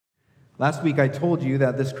Last week I told you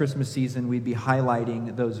that this Christmas season we'd be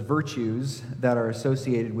highlighting those virtues that are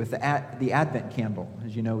associated with the Advent candle.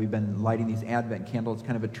 As you know, we've been lighting these Advent candles. It's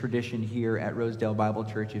kind of a tradition here at Rosedale Bible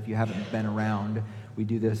Church. If you haven't been around, we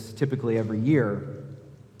do this typically every year.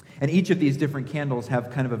 And each of these different candles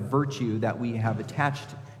have kind of a virtue that we have attached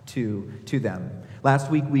to them.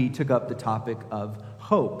 Last week we took up the topic of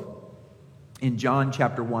hope. In John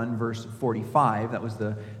chapter 1, verse 45, that was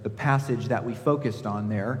the passage that we focused on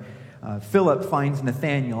there. Philip finds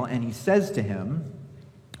Nathanael, and he says to him,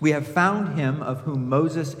 "We have found him of whom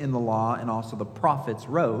Moses in the law and also the prophets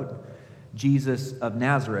wrote, Jesus of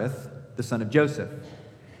Nazareth, the son of Joseph."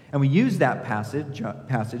 And we use that passage,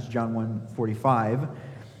 John 1:45,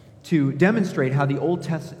 to demonstrate how the Old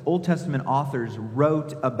Testament authors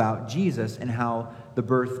wrote about Jesus and how the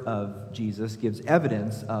birth of Jesus gives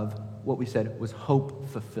evidence of what we said was hope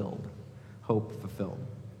fulfilled. Hope fulfilled.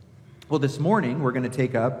 Well, this morning we're going to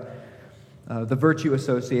take up the virtue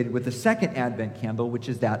associated with the second Advent candle, which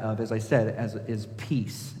is that of, as I said, is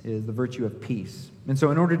peace, is the virtue of peace. And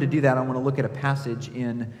so in order to do that, I want to look at a passage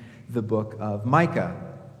in the book of Micah.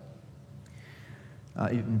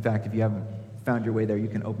 In fact, if you haven't found your way there, you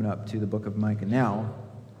can open up to the book of Micah now.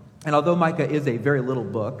 And although Micah is a very little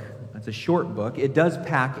book, it's a short book, it does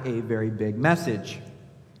pack a very big message.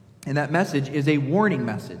 And that message is a warning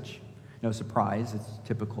message. No surprise, it's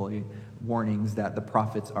typically warnings that the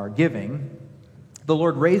prophets are giving. The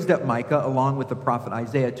Lord raised up Micah along with the prophet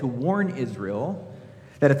Isaiah to warn Israel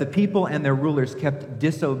that if the people and their rulers kept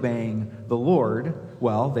disobeying the Lord,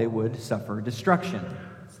 well, they would suffer destruction.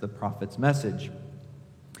 It's the prophet's message.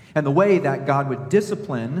 And the way that God would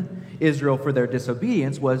discipline Israel for their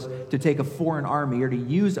disobedience was to take a foreign army or to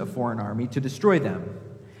use a foreign army to destroy them.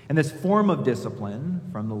 And this form of discipline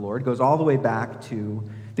from the Lord goes all the way back to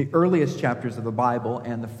the earliest chapters of the Bible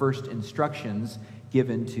and the first instructions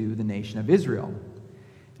given to the nation of Israel.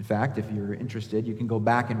 In fact, if you're interested, you can go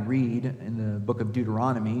back and read in the book of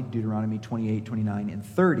Deuteronomy 28, 29, and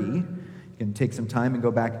 30. You can take some time and go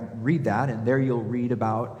back and read that, and there you'll read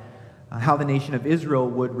about how the nation of Israel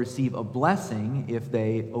would receive a blessing if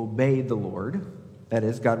they obeyed the Lord. That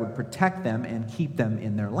is, God would protect them and keep them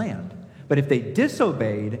in their land. But if they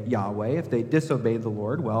disobeyed Yahweh, if they disobeyed the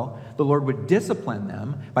Lord, well, the Lord would discipline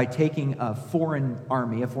them by taking a foreign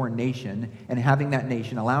army, a foreign nation, and allowing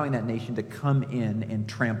that nation to come in and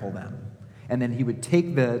trample them. And then he would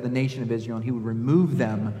take the nation of Israel and he would remove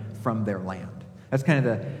them from their land. That's kind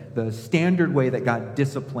of the standard way that God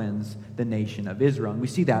disciplines the nation of Israel. And we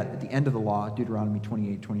see that at the end of the law, Deuteronomy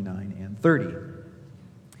 28, 29, and 30.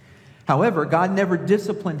 However, God never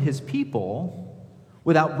disciplined his people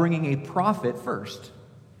without bringing a prophet first.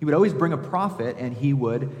 He would always bring a prophet, and he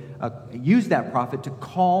would use that prophet to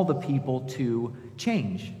call the people to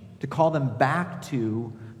change, to call them back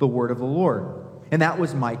to the word of the Lord. And that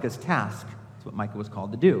was Micah's task. That's what Micah was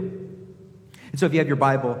called to do. And so if you have your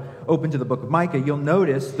Bible open to the book of Micah, you'll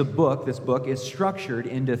notice this book is structured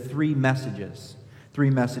into three messages.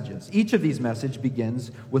 Each of these messages begins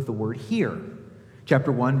with the word "hear."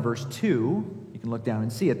 Chapter 1, verse 2, you can look down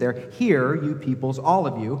and see it there. "Hear, you peoples, all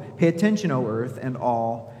of you. Pay attention, O earth, and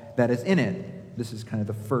all that is in it." This is kind of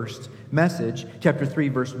the first message. Chapter 3,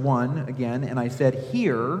 verse 1, again, "And I said,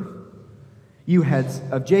 Hear, you heads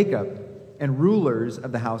of Jacob, and rulers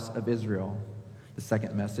of the house of Israel." The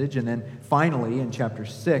second message. And then finally, in chapter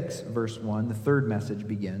 6, verse 1, the third message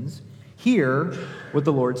begins. "Hear what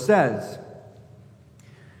the Lord says."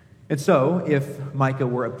 And so, if Micah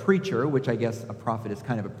were a preacher, which I guess a prophet is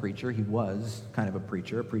kind of a preacher, he was kind of a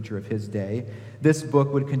preacher of his day, this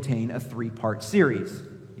book would contain a three-part series,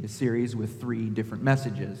 a series with three different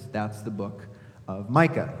messages. That's the book of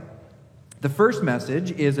Micah. The first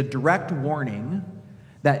message is a direct warning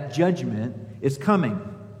that judgment is coming.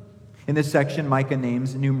 In this section, Micah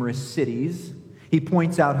names numerous cities. He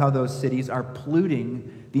points out how those cities are polluting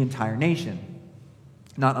the entire nation.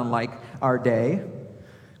 Not unlike our day,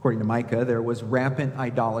 according to Micah, there was rampant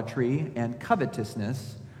idolatry and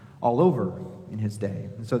covetousness all over in his day.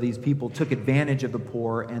 And so these people took advantage of the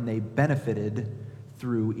poor and they benefited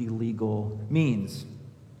through illegal means.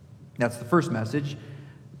 That's the first message.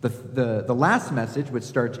 The last message, which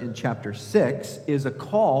starts in chapter 6, is a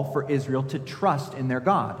call for Israel to trust in their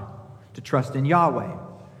God, to trust in Yahweh.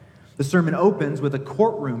 The sermon opens with a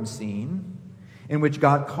courtroom scene in which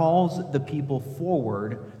God calls the people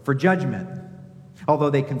forward for judgment. Although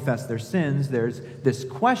they confess their sins, there's this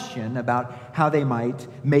question about how they might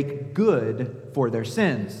make good for their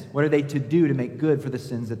sins. What are they to do to make good for the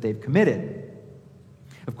sins that they've committed?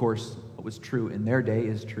 Of course, what was true in their day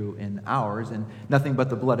is true in ours, and nothing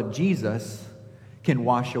but the blood of Jesus can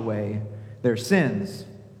wash away their sins.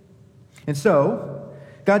 And so,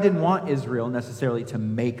 God didn't want Israel necessarily to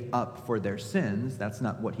make up for their sins. That's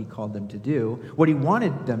not what he called them to do. What he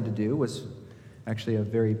wanted them to do was actually a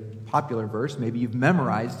very popular verse. Maybe you've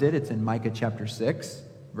memorized it. It's in Micah chapter 6,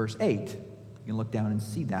 verse 8. You can look down and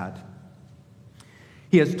see that.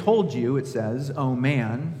 He has told you, it says, "O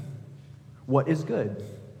man, what is good?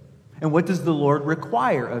 And what does the Lord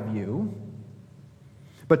require of you?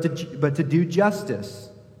 But to do justice,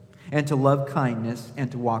 and to love kindness,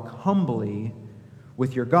 and to walk humbly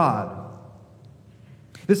with your God."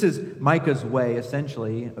 This is Micah's way,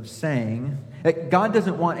 essentially, of saying that God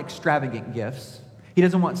doesn't want extravagant gifts. He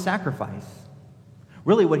doesn't want sacrifice.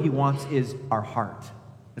 Really, what he wants is our heart.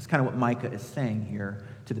 That's kind of what Micah is saying here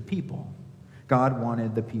to the people. God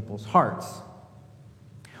wanted the people's hearts.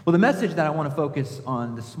 Well, the message that I want to focus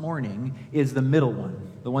on this morning is the middle one,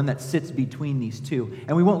 the one that sits between these two.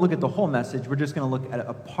 And we won't look at the whole message. We're just going to look at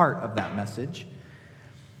a part of that message.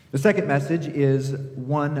 The second message is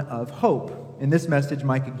one of hope. In this message,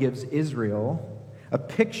 Micah gives Israel a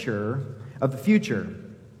picture of the future.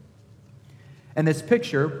 And this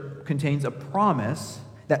picture contains a promise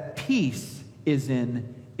that peace is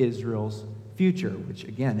in Israel's future, which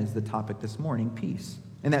again is the topic this morning, peace.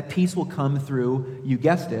 And that peace will come through, you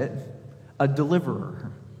guessed it, a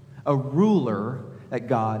deliverer, a ruler that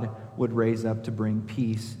God would raise up to bring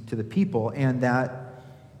peace to the people. And that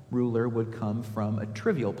ruler would come from a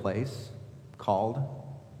trivial place called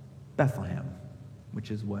Bethlehem,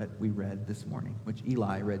 which is what we read this morning, which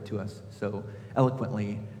Eli read to us so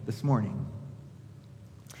eloquently this morning.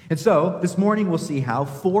 And so, this morning we'll see how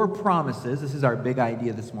 4 promises, this is our big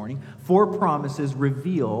idea this morning, 4 promises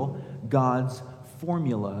reveal God's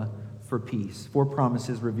formula for peace. 4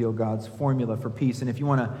 promises reveal God's formula for peace. And if you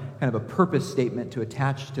want a kind of a purpose statement to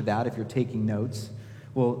attach to that, if you're taking notes,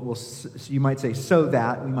 you might say, so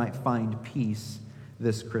that we might find peace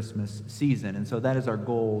this Christmas season. And so that is our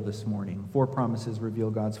goal this morning. 4 promises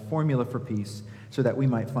reveal God's formula for peace so that we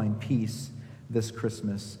might find peace this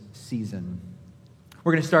Christmas season.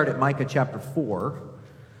 We're going to start at Micah chapter 4.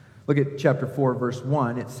 Look at chapter 4, verse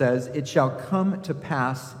 1. It says, "It shall come to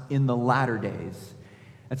pass in the latter days."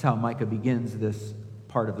 That's how Micah begins this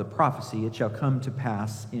part of the prophecy. It shall come to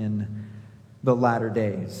pass in the latter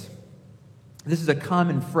days. This is a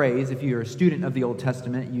common phrase. If you're a student of the Old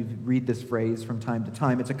Testament, you read this phrase from time to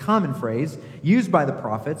time. It's a common phrase used by the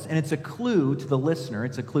prophets, and it's a clue to the listener,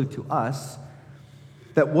 it's a clue to us,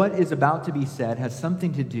 that what is about to be said has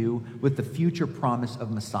something to do with the future promise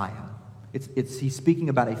of Messiah. He's speaking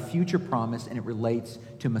about a future promise, and it relates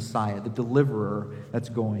to Messiah, the deliverer that's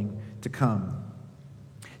going to come.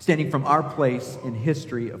 Standing from our place in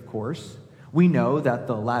history, of course, we know that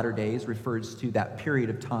the latter days refers to that period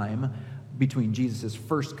of time between Jesus'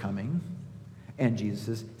 first coming and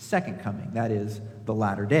Jesus' second coming. That is, the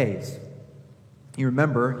latter days. You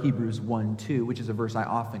remember Hebrews 1:2, which is a verse I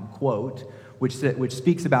often quote, which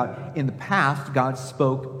speaks about in the past God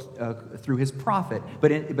spoke through his prophet.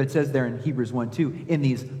 But it says there in Hebrews 1:2, in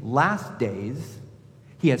these last days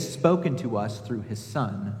he has spoken to us through his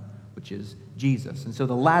Son, which is Jesus. And so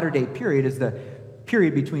the latter day period is the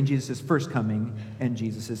period between Jesus' first coming and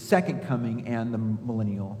Jesus' second coming and the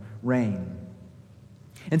millennial reign.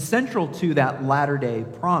 And central to that latter day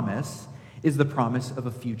promise is the promise of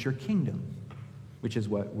a future kingdom, which is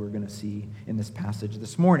what we're going to see in this passage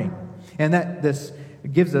this morning. And that this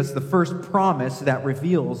gives us the first promise that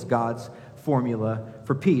reveals God's formula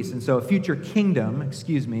for peace. And so a future kingdom,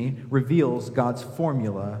 reveals God's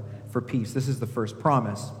formula for peace. This is the first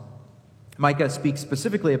promise. Micah speaks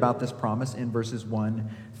specifically about this promise in verses 1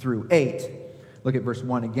 through 8. Look at verse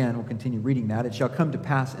 1 again. We'll continue reading that. "It shall come to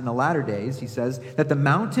pass in the latter days," he says, "that the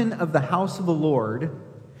mountain of the house of the Lord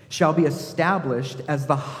shall be established as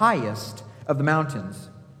the highest of the mountains,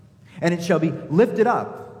 and it shall be lifted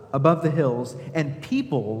up above the hills, and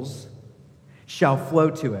peoples shall flow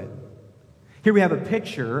to it." Here we have a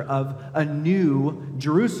picture of a new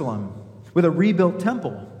Jerusalem with a rebuilt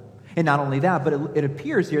temple. And not only that, but it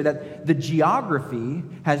appears here that the geography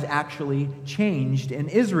has actually changed in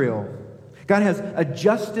Israel. God has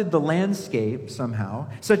adjusted the landscape somehow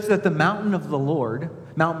such that the mountain of the Lord,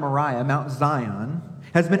 Mount Moriah, Mount Zion,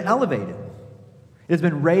 has been elevated. It has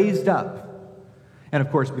been raised up. And of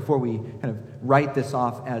course, before we kind of write this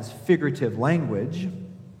off as figurative language,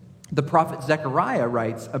 the prophet Zechariah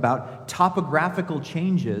writes about topographical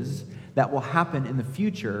changes that will happen in the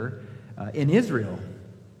future in Israel.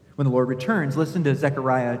 When the Lord returns, listen to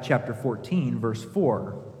Zechariah chapter 14, verse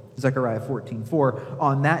 4. Zechariah 14:4.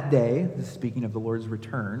 "On that day," this is speaking of the Lord's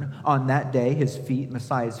return, "on that day his feet,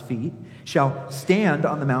 Messiah's feet, shall stand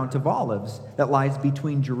on the Mount of Olives that lies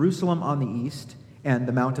between Jerusalem on the east And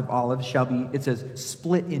the Mount of Olives shall be, it says,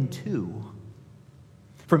 split in two,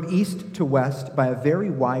 from east to west by a very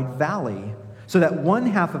wide valley, so that one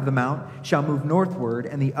half of the mount shall move northward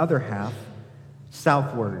and the other half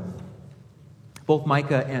southward. Both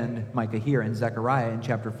Micah and Micah here and Zechariah in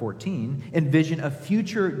chapter 14 envision a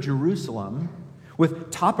future Jerusalem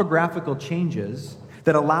with topographical changes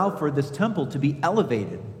that allow for this temple to be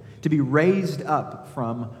elevated, to be raised up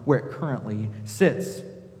from where it currently sits.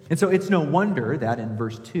 And so it's no wonder that in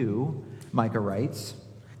verse 2, Micah writes,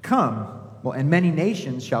 "Come, and many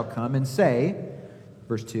nations shall come and say,"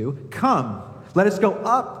 verse 2, "Come, let us go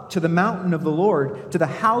up to the mountain of the Lord, to the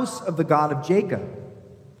house of the God of Jacob,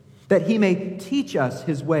 that he may teach us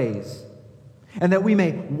his ways, and that we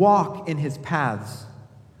may walk in his paths.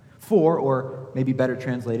 For," or maybe better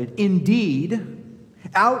translated, "indeed,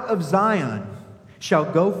 out of Zion shall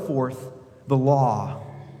go forth the law,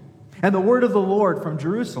 and the word of the Lord from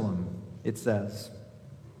Jerusalem," it says.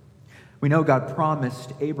 We know God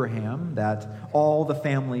promised Abraham that all the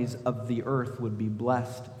families of the earth would be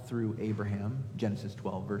blessed through Abraham, Genesis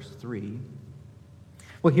 12, verse 3.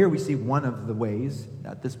 Well, here we see one of the ways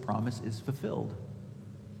that this promise is fulfilled.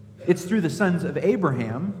 It's through the sons of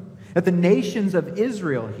Abraham that the nations of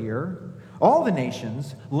Israel here, all the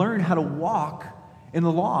nations, learn how to walk in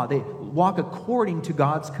the law. They walk according to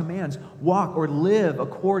God's commands, walk or live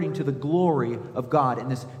according to the glory of God in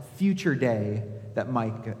this future day that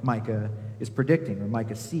Micah is predicting, or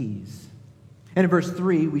Micah sees. And in verse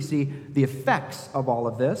 3, we see the effects of all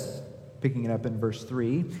of this. Picking it up in verse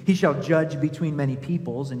 3, "He shall judge between many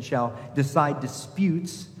peoples and shall decide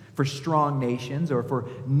disputes for strong nations or for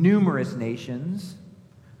numerous nations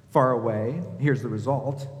far away." Here's the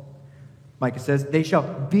result. Micah says, "They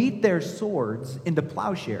shall beat their swords into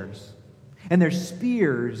plowshares and their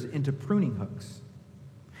spears into pruning hooks.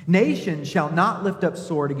 Nation shall not lift up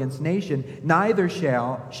sword against nation, neither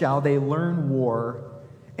shall they learn war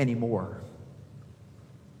anymore."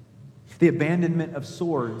 The abandonment of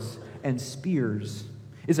swords and spears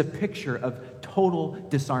is a picture of total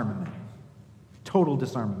disarmament. Total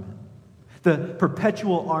disarmament. The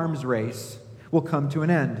perpetual arms race will come to an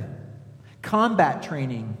end. Combat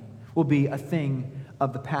training will be a thing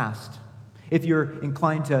of the past. If you're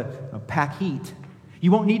inclined to pack heat,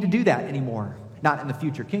 you won't need to do that anymore. Not in the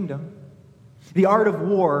future kingdom. The art of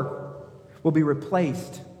war will be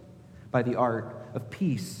replaced by the art of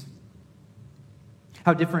peace.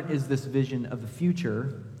 How different is this vision of the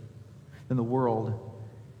future than the world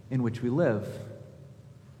in which we live?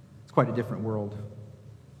 It's quite a different world.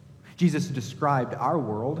 Jesus described our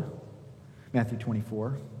world, Matthew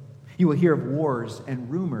 24. "You will hear of wars and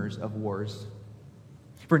rumors of wars.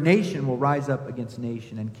 For nation will rise up against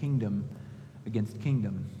nation and kingdom against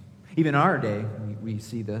kingdom." Even in our day, we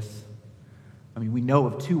see this. I mean, we know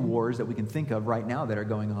of 2 wars that we can think of right now that are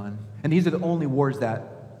going on. And these are the only wars that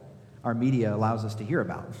our media allows us to hear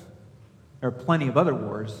about. There are plenty of other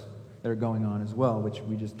wars that are going on as well, which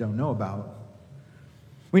we just don't know about.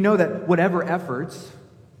 We know that whatever efforts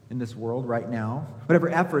in this world right now, whatever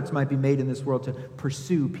efforts might be made in this world to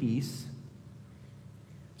pursue peace,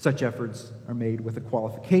 such efforts are made with a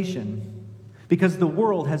qualification, because the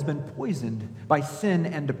world has been poisoned by sin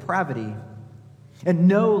and depravity, and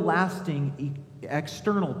no lasting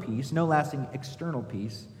external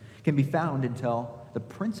peace can be found until the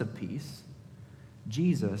Prince of Peace,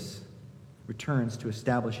 Jesus, returns to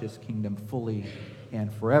establish his kingdom fully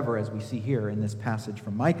and forever, as we see here in this passage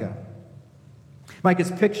from Micah.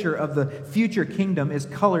 Micah's picture of the future kingdom is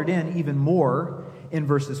colored in even more in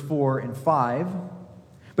verses 4 and 5.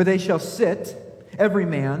 "But they shall sit, every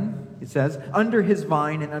man," it says, "under his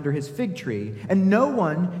vine and under his fig tree, and no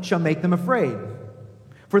one shall make them afraid.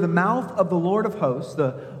 For the mouth of the Lord of hosts,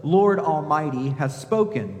 the Lord Almighty, has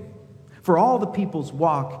spoken. For all the peoples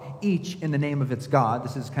walk, each in the name of its God."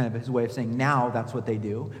 This is kind of his way of saying now that's what they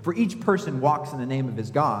do. For each person walks in the name of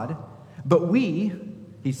his God. "But we,"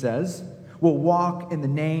 he says, "will walk in the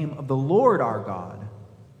name of the Lord our God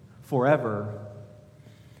forever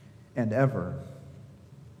and ever."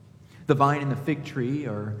 The vine and the fig tree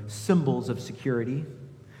are symbols of security,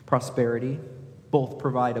 prosperity. Both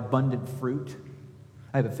provide abundant fruit.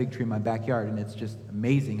 I have a fig tree in my backyard, and it's just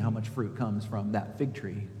amazing how much fruit comes from that fig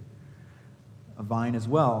tree. A vine as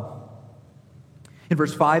well. In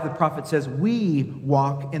verse 5, the prophet says, "We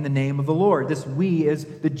walk in the name of the Lord." This "we" is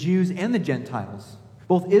the Jews and the Gentiles,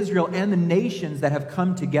 both Israel and the nations that have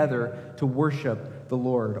come together to worship the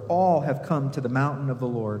Lord. All have come to the mountain of the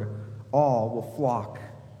Lord. All will flock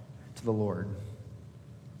to the Lord.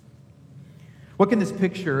 What can this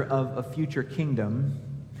picture of a future kingdom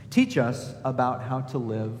teach us about how to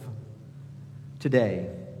live today?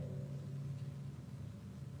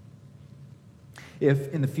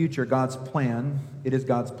 If in the future it is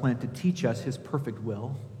God's plan to teach us his perfect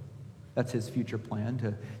will. That's his future plan,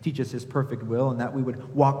 to teach us his perfect will, and that we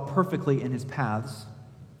would walk perfectly in his paths.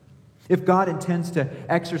 If God intends to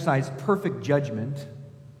exercise perfect judgment,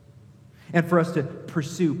 and for us to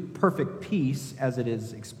pursue perfect peace, as it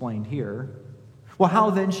is explained here, well, how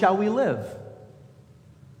then shall we live?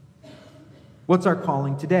 What's our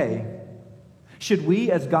calling today? Should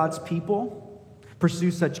we, as God's people,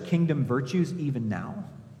 pursue such kingdom virtues even now?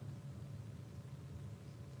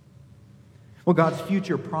 Well, God's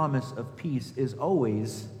future promise of peace is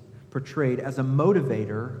always portrayed as a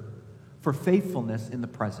motivator for faithfulness in the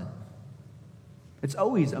present. It's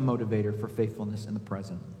always a motivator for faithfulness in the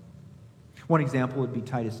present. One example would be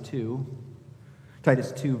Titus 2.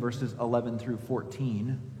 Titus 2, verses 11 through 14.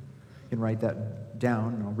 You can write that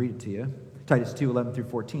down, and I'll read it to you. Titus 2, 11 through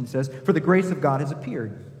 14 says, "For the grace of God has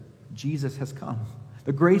appeared." Jesus has come.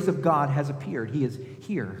 The grace of God has appeared. He is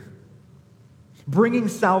here, bringing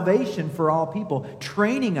salvation for all people,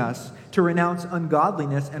 training us to renounce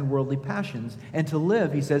ungodliness and worldly passions, and to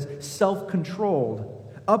live, he says,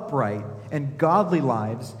 self-controlled, upright, and godly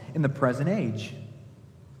lives in the present age.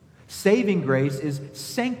 Saving grace is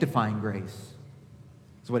sanctifying grace.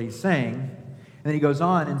 That's what he's saying. And then he goes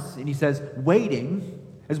on and he says, waiting,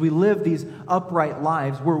 as we live these upright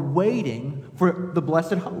lives, we're waiting for the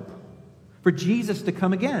blessed hope, for Jesus to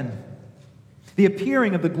come again. The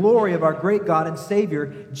appearing of the glory of our great God and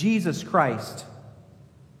Savior, Jesus Christ,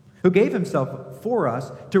 who gave himself for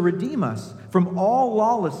us to redeem us from all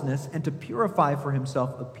lawlessness and to purify for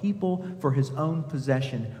himself a people for his own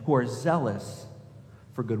possession who are zealous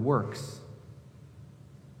for good works.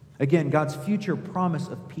 Again, God's future promise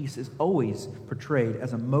of peace is always portrayed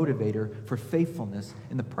as a motivator for faithfulness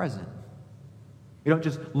in the present. We don't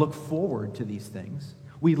just look forward to these things.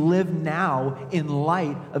 We live now in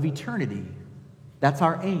light of eternity. That's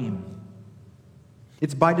our aim.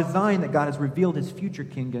 It's by design that God has revealed his future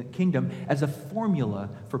kingdom as a formula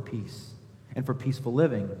for peace and for peaceful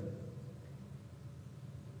living.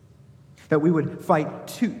 That we would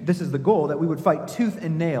this is the goal, that we would fight tooth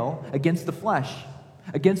and nail against the flesh,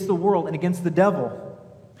 against the world, and against the devil,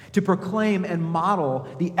 to proclaim and model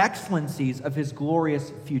the excellencies of his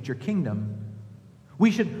glorious future kingdom. We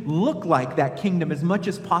should look like that kingdom as much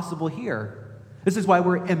as possible here. This is why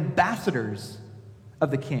we're ambassadors of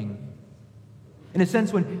the King. In a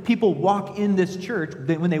sense, when people walk in this church,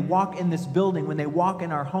 when they walk in this building, when they walk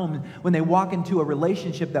in our home, when they walk into a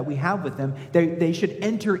relationship that we have with them, they should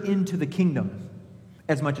enter into the kingdom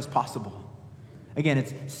as much as possible. Again,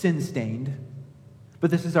 it's sin-stained,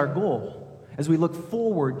 but this is our goal as we look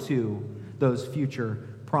forward to those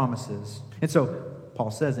future promises. And so,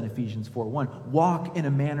 Paul says in Ephesians 4:1, walk in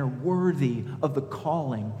a manner worthy of the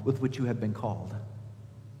calling with which you have been called.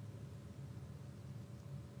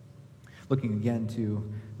 Looking again to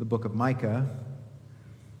the book of Micah,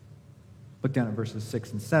 look down at verses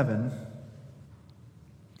 6 and 7.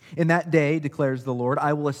 In that day, declares the Lord,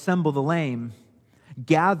 I will assemble the lame,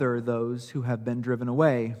 gather those who have been driven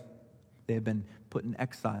away. They have been put in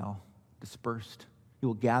exile, dispersed. He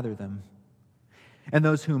will gather them. And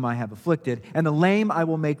those whom I have afflicted. And the lame I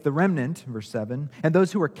will make the remnant, verse 7. And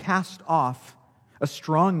those who are cast off, a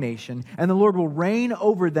strong nation. And the Lord will reign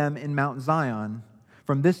over them in Mount Zion,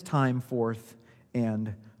 from this time forth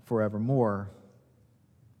and forevermore.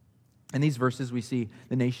 In these verses, we see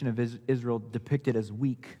the nation of Israel depicted as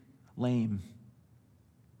weak, lame.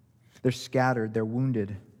 They're scattered, they're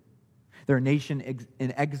wounded. They're a nation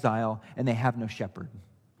in exile, and they have no shepherd.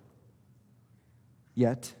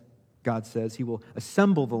 Yet, God says he will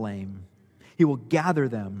assemble the lame. He will gather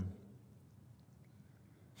them.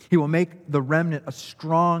 He will make the remnant a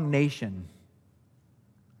strong nation.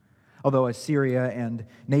 Although Assyria and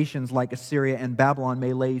nations like Assyria and Babylon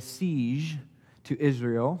may lay siege to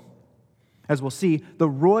Israel, as we'll see, the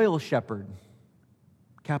royal shepherd,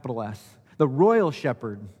 capital S, the royal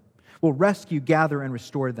shepherd will rescue, gather, and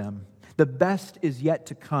restore them. The best is yet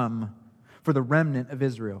to come for the remnant of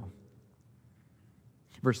Israel.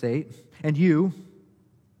 Verse 8, and you,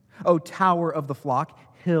 O tower of the flock,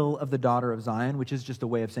 hill of the daughter of Zion, which is just a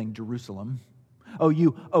way of saying Jerusalem. Oh,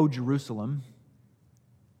 you, O Jerusalem,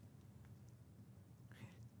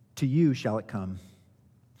 to you shall it come.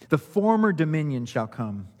 The former dominion shall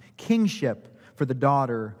come, kingship for the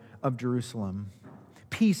daughter of Jerusalem.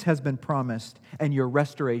 Peace has been promised, and your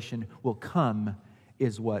restoration will come,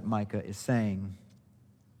 is what Micah is saying.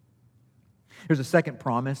 There's a second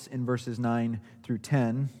promise in verses 9 through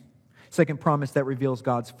 10. Second promise that reveals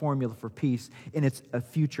God's formula for peace, and it's a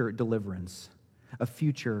future deliverance. A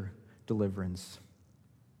future deliverance.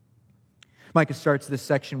 Micah starts this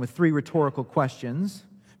section with 3 rhetorical questions.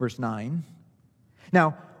 Verse 9.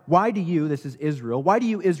 Now, why do you, this is Israel, why do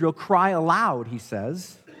you, Israel, cry aloud, he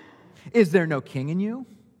says? Is there no king in you?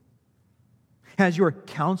 Has your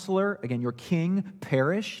counselor, again, your king,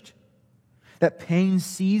 perished? That pain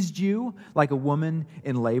seized you like a woman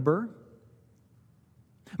in labor?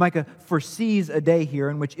 Micah foresees a day here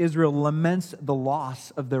in which Israel laments the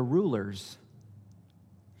loss of their rulers.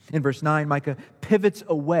 In verse 9, Micah pivots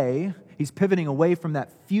away. He's pivoting away from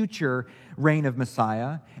that future reign of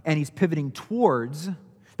Messiah, and he's pivoting towards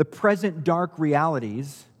the present dark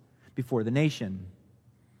realities before the nation.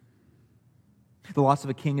 The loss of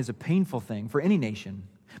a king is a painful thing for any nation,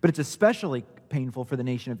 but it's especially painful for the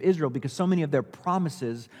nation of Israel because so many of their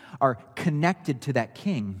promises are connected to that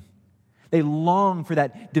king. They long for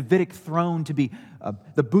that Davidic throne to be,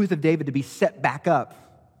 the booth of David to be set back up.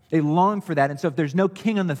 They long for that, and so if there's no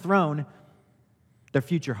king on the throne, their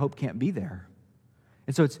future hope can't be there.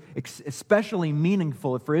 And so it's especially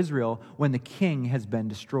meaningful for Israel when the king has been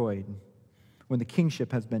destroyed, when the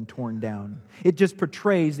kingship has been torn down. It just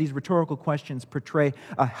portrays, these rhetorical questions portray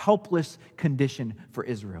a helpless condition for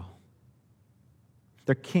Israel.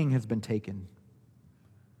 Their king has been taken.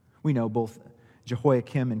 We know both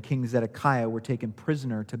Jehoiakim and King Zedekiah were taken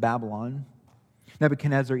prisoner to Babylon.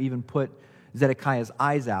 Nebuchadnezzar even put Zedekiah's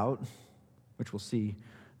eyes out, which we'll see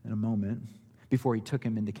in a moment, before he took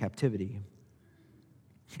him into captivity.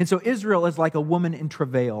 And so Israel is like a woman in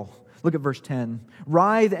travail. Look at verse 10.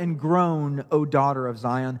 Writhe and groan, O daughter of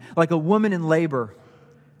Zion, like a woman in labor.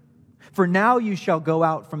 For now you shall go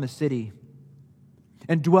out from the city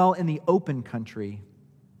and dwell in the open country.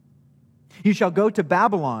 You shall go to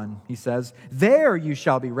Babylon, he says. There you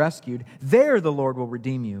shall be rescued. There the Lord will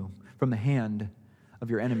redeem you from the hand of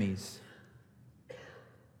your enemies.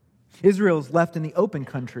 Israel is left in the open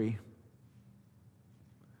country.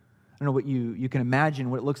 I don't know what you can imagine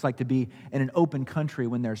what it looks like to be in an open country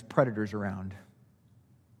when there's predators around.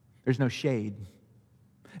 There's no shade.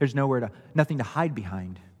 There's nothing to hide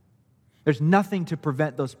behind. There's nothing to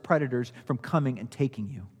prevent those predators from coming and taking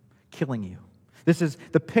you, killing you. This is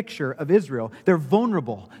the picture of Israel. They're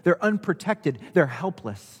vulnerable. They're unprotected. They're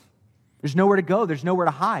helpless. There's nowhere to go. There's nowhere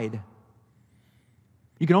to hide.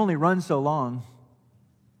 You can only run so long.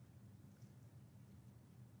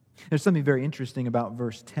 There's something very interesting about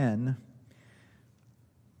verse 10.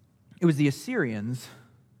 It was the Assyrians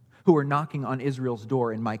who were knocking on Israel's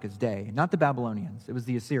door in Micah's day, not the Babylonians. It was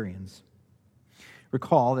the Assyrians.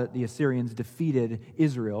 Recall that the Assyrians defeated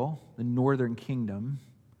Israel, the northern kingdom.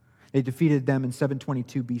 They defeated them in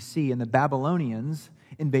 722 BC, and the Babylonians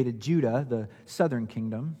invaded Judah, the southern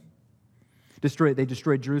kingdom. They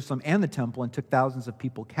destroyed Jerusalem and the temple and took thousands of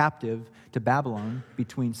people captive to Babylon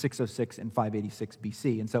between 606 and 586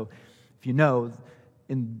 BC. And so, if you know,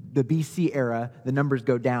 in the BC era, the numbers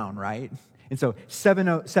go down, right? And so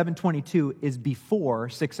 722 is before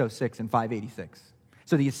 606 and 586.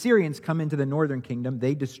 So the Assyrians come into the northern kingdom.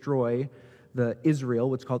 They destroy the Israel,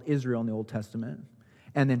 what's called Israel in the Old Testament.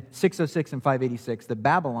 And then 606 and 586, the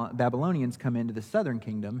Babylonians come into the southern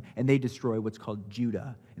kingdom, and they destroy what's called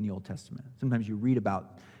Judah in the Old Testament. Sometimes you read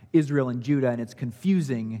about Israel and Judah, and it's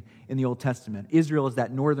confusing in the Old Testament. Israel is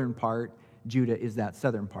that northern part. Judah is that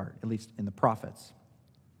southern part, at least in the prophets.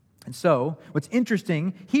 And so, what's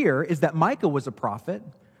interesting here is that Micah was a prophet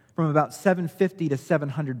from about 750 to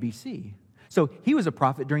 700 BC. So he was a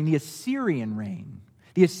prophet during the Assyrian reign.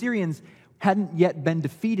 The Assyrians hadn't yet been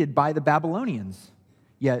defeated by the Babylonians.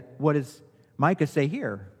 Yet, what does Micah say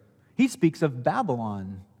here? He speaks of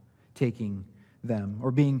Babylon taking them,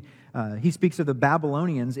 or he speaks of the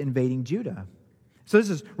Babylonians invading Judah. So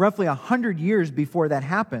this is roughly 100 years before that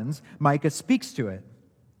happens. Micah speaks to it.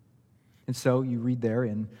 And so you read there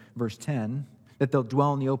in verse 10 that they'll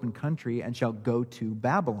dwell in the open country and shall go to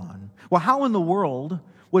Babylon. Well, how in the world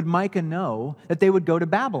would Micah know that they would go to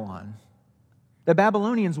Babylon? The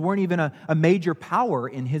Babylonians weren't even a major power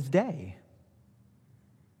in his day.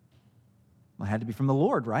 Well, it had to be from the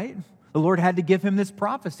Lord, right? The Lord had to give him this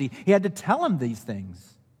prophecy. He had to tell him these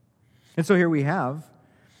things. And so here we have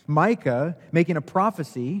Micah making a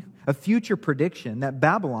prophecy, a future prediction that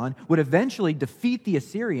Babylon would eventually defeat the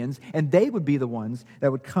Assyrians, and they would be the ones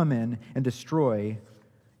that would come in and destroy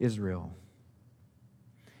Israel.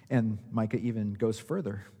 And Micah even goes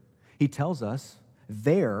further. He tells us,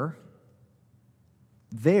 there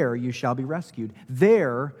you shall be rescued.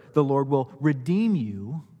 There the Lord will redeem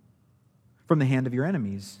you from the hand of your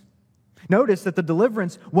enemies. Notice that the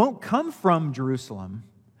deliverance won't come from Jerusalem.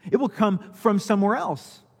 It will come from somewhere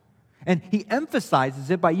else. And he emphasizes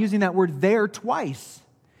it by using that word there twice.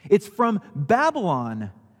 It's from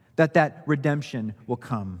Babylon that redemption will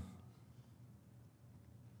come.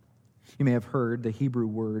 You may have heard the Hebrew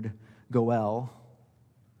word goel,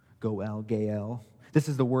 gael. This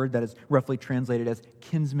is the word that is roughly translated as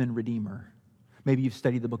kinsman redeemer. Maybe you've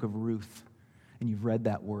studied the book of Ruth and you've read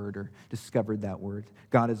that word or discovered that word.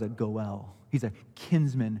 God is a goel. He's a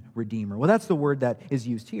kinsman redeemer. Well, that's the word that is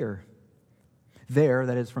used here. There,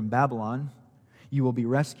 that is from Babylon, you will be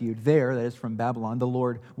rescued. There, that is from Babylon, the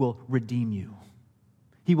Lord will redeem you.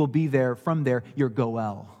 He will be there, from there, your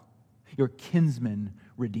goel, your kinsman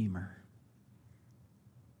redeemer.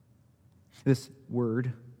 This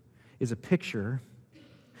word is a picture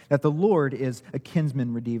that the Lord is a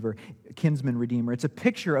kinsman redeemer. It's a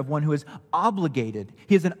picture of one who is obligated.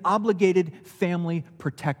 He is an obligated family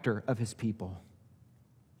protector of his people.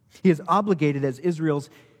 He is obligated as Israel's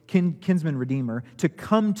kinsman redeemer to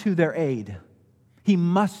come to their aid. He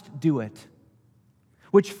must do it,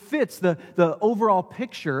 which fits the overall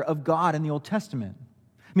picture of God in the Old Testament.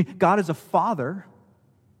 I mean, God is a father.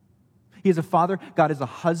 He is a father. God is a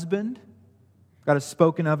husband. God is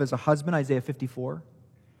spoken of as a husband, Isaiah 54.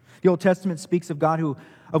 The Old Testament speaks of God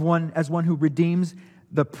as one who redeems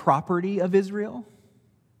the property of Israel.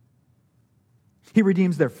 He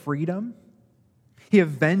redeems their freedom. He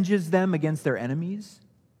avenges them against their enemies.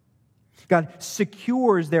 God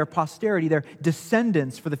secures their posterity, their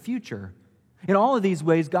descendants for the future. In all of these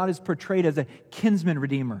ways, God is portrayed as a kinsman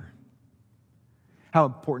redeemer. How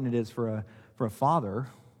important it is for a father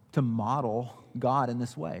to model God in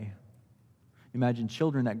this way. Imagine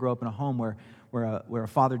children that grow up in a home where a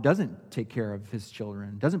father doesn't take care of his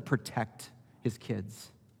children, doesn't protect his kids,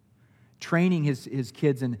 training his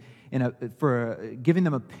kids for giving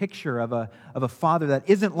them a picture of a father that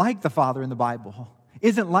isn't like the father in the Bible,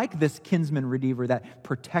 isn't like this kinsman redeemer that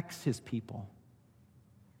protects his people,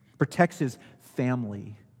 protects his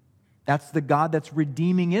family. That's the God that's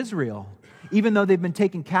redeeming Israel. Even though they've been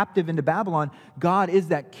taken captive into Babylon, God is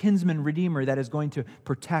that kinsman redeemer that is going to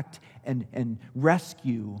protect and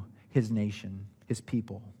rescue his nation, his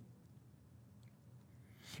people.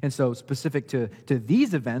 And so specific to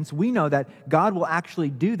these events, we know that God will actually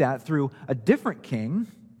do that through a different king,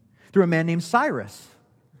 through a man named Cyrus.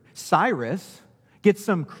 Cyrus gets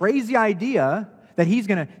some crazy idea that he's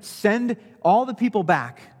going to send all the people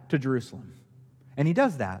back to Jerusalem. And he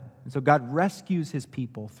does that. And so God rescues his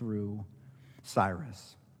people through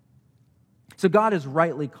Cyrus. So God is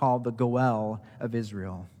rightly called the Goel of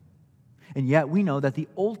Israel. And yet we know that the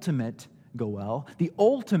ultimate Goel, the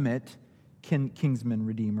ultimate kinsman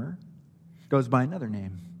redeemer, goes by another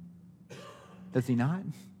name. Does he not?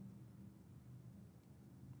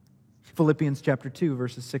 Philippians chapter 2,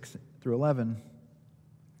 verses 6 through 11.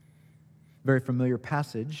 Very familiar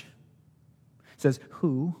passage. It says,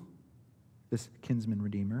 who, this kinsman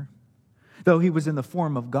redeemer, though he was in the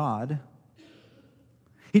form of God,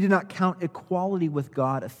 he did not count equality with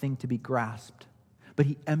God a thing to be grasped, but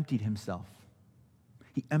he emptied himself.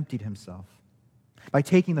 He emptied himself by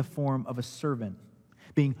taking the form of a servant,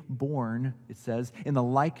 being born, it says, in the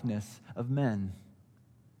likeness of men.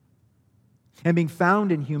 And being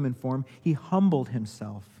found in human form, he humbled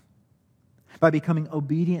himself by becoming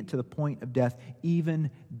obedient to the point of death, even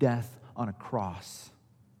death on a cross.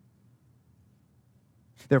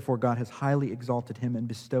 Therefore, God has highly exalted him and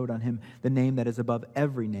bestowed on him the name that is above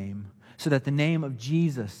every name, so that the name of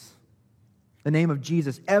Jesus,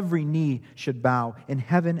 every knee should bow in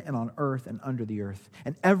heaven and on earth and under the earth,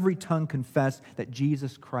 and every tongue confess that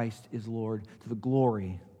Jesus Christ is Lord, to the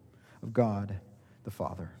glory of God the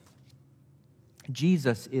Father.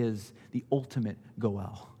 Jesus is the ultimate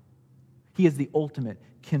Goel. He is the ultimate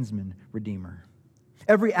kinsman redeemer.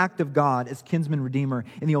 Every act of God as kinsman redeemer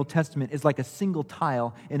in the Old Testament is like a single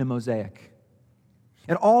tile in a mosaic.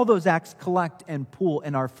 And all those acts collect and pool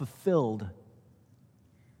and are fulfilled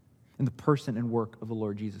in the person and work of the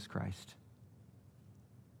Lord Jesus Christ.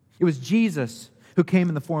 It was Jesus who came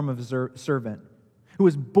in the form of a servant, who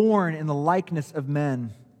was born in the likeness of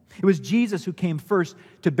men. It was Jesus who came first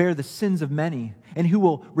to bear the sins of many, and who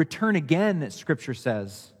will return again, as Scripture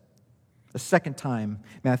says. A second time,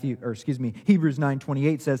 Hebrews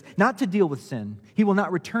 9:28 says, not to deal with sin. He will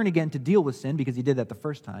not return again to deal with sin because he did that the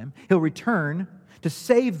first time. He'll return to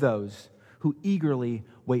save those who eagerly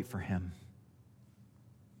wait for him.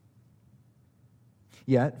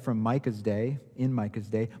 Yet, in Micah's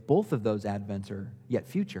day, both of those advents are yet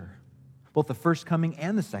future. Both the first coming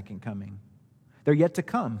and the second coming. They're yet to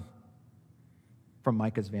come from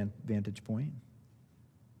Micah's vantage point.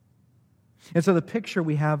 And so the picture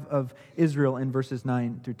we have of Israel in verses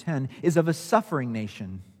 9 through 10 is of a suffering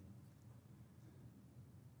nation.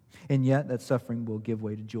 And yet that suffering will give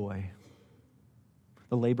way to joy.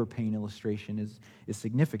 The labor pain illustration is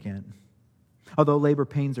significant. Although labor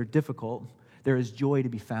pains are difficult, there is joy to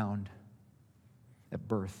be found at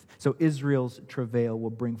birth. So Israel's travail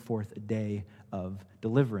will bring forth a day of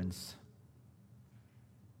deliverance.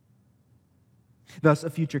 Thus, a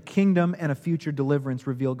future kingdom and a future deliverance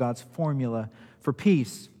reveal God's formula for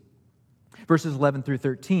peace. Verses 11 through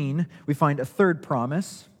 13, we find a third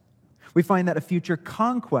promise. We find that a future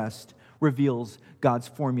conquest reveals God's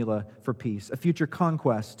formula for peace. A future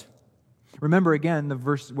conquest. Remember again the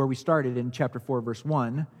verse where we started in chapter 4, verse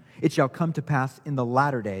 1. It shall come to pass in the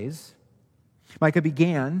latter days. Micah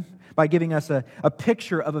began by giving us a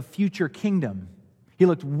picture of a future kingdom. He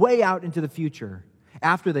looked way out into the future.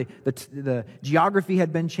 After the geography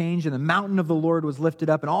had been changed and the mountain of the Lord was lifted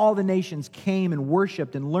up and all the nations came and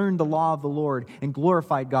worshiped and learned the law of the Lord and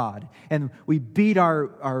glorified God. And we beat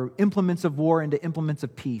our implements of war into implements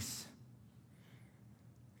of peace.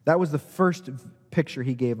 That was the first picture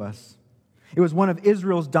he gave us. It was one of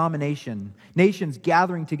Israel's domination, nations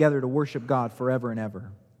gathering together to worship God forever and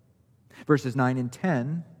ever. Verses 9 and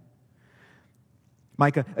 10,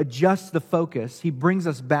 Micah adjusts the focus. He brings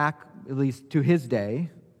us back, at least to his day,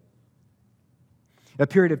 a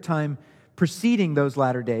period of time preceding those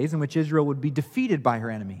latter days in which Israel would be defeated by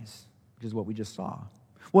her enemies, which is what we just saw.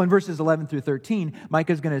 Well, in verses 11 through 13,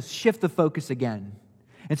 Micah is going to shift the focus again.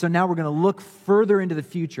 And so now we're going to look further into the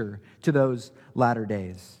future to those latter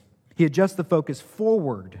days. He adjusts the focus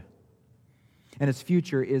forward. And his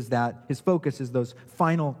future is that, his focus is those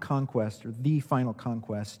final conquest, or the final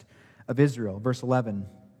conquest of Israel. Verse 11.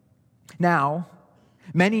 Now,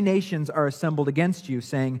 many nations are assembled against you,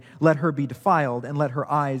 saying, let her be defiled, and let her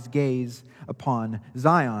eyes gaze upon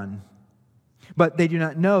Zion. But they do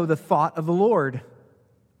not know the thought of the Lord.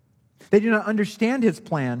 They do not understand his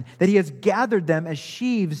plan, that he has gathered them as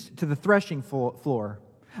sheaves to the threshing floor.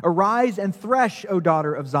 Arise and thresh, O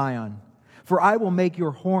daughter of Zion, for I will make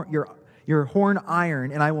your horn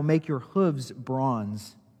iron, and I will make your hooves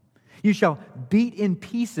bronze. You shall beat in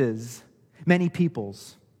pieces many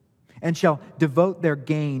peoples, and shall devote their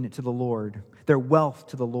gain to the Lord, their wealth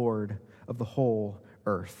to the Lord of the whole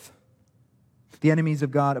earth. The enemies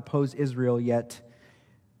of God oppose Israel, yet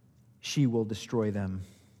she will destroy them,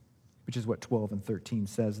 which is what 12 and 13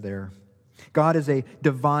 says there. God is a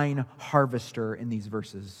divine harvester in these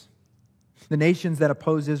verses. The nations that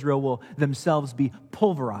oppose Israel will themselves be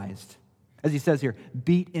pulverized. As he says here,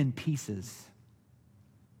 beat in pieces.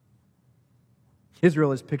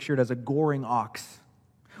 Israel is pictured as a goring ox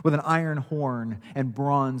with an iron horn and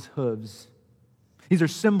bronze hooves. These are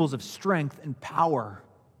symbols of strength and power,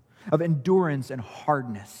 of endurance and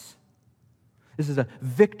hardness. This is a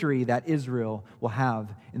victory that Israel will have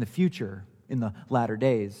in the future, in the latter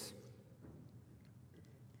days.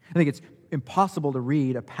 I think it's impossible to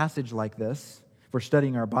read a passage like this if we're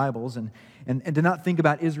studying our Bibles and to not think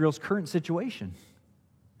about Israel's current situation.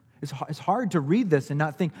 It's hard to read this and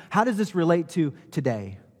not think, how does this relate to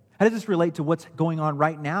today? How does this relate to what's going on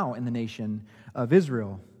right now in the nation of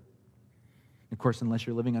Israel? Of course, unless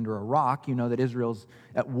you're living under a rock, you know that Israel's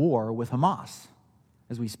at war with Hamas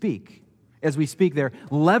as we speak. As we speak, they're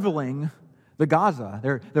leveling the Gaza.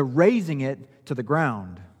 They're razing it to the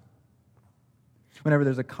ground. Whenever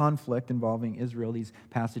there's a conflict involving Israel, these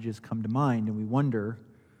passages come to mind, and we wonder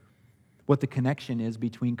what the connection is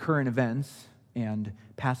between current events and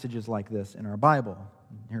passages like this in our Bible.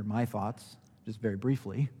 Here are my thoughts, just very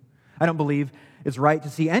briefly. I don't believe it's right to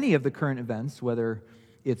see any of the current events, whether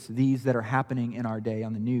it's these that are happening in our day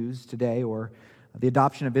on the news today or the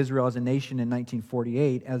adoption of Israel as a nation in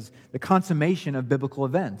 1948, as the consummation of biblical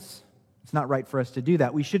events. It's not right for us to do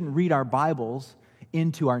that. We shouldn't read our Bibles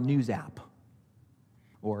into our news app,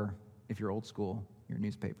 or if you're old school, your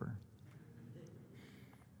newspaper.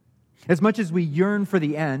 As much as we yearn for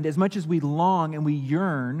the end, as much as we long and we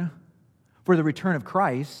yearn for the return of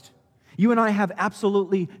Christ, you and I have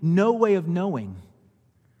absolutely no way of knowing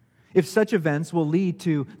if such events will lead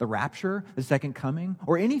to the rapture, the second coming,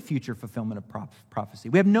 or any future fulfillment of prophecy.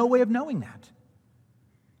 We have no way of knowing that.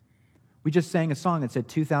 We just sang a song that said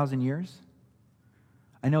 2,000 years.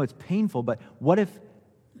 I know it's painful, but what if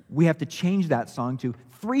we have to change that song to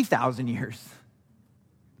 3,000 years?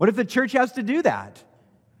 What if the church has to do that?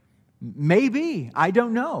 Maybe. I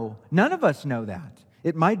don't know. None of us know that.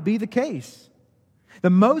 It might be the case. The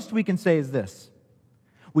most we can say is this.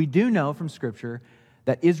 We do know from Scripture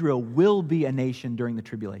that Israel will be a nation during the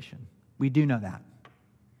tribulation. We do know that.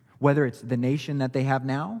 Whether it's the nation that they have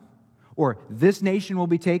now, or this nation will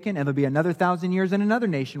be taken and there'll be another 1,000 years and another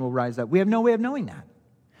nation will rise up. We have no way of knowing that.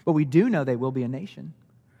 But we do know they will be a nation.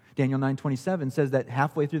 Daniel 9:27 says that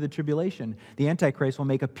halfway through the tribulation, the Antichrist will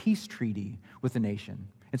make a peace treaty with the nation.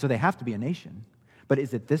 And so they have to be a nation. But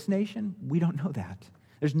is it this nation? We don't know that.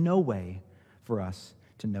 There's no way for us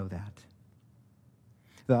to know that.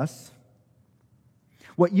 Thus,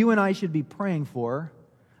 what you and I should be praying for,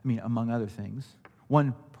 among other things,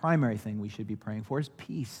 one primary thing we should be praying for is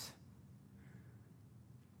peace.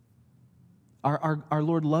 Our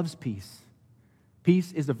Lord loves peace.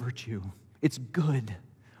 Peace is a virtue. It's good.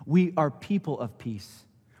 We are people of peace.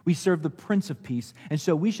 We serve the Prince of Peace. And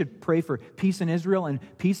so we should pray for peace in Israel and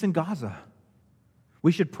peace in Gaza.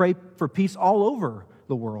 We should pray for peace all over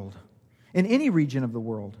the world, in any region of the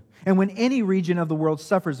world. And when any region of the world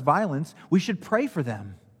suffers violence, we should pray for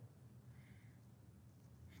them.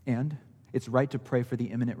 And it's right to pray for the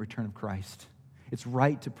imminent return of Christ. It's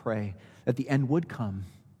right to pray that the end would come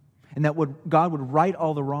and that God would right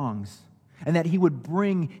all the wrongs and that He would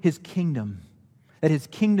bring His kingdom, that His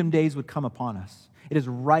kingdom days would come upon us. It is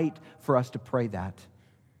right for us to pray that.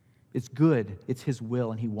 It's good. It's His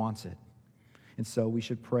will and He wants it. And so we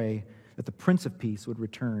should pray that the Prince of Peace would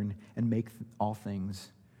return and make all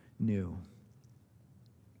things new.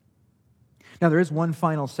 Now there is one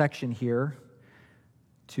final section here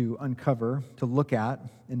to uncover, to look at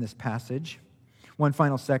in this passage. One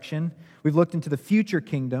final section. We've looked into the future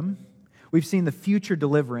kingdom. We've seen the future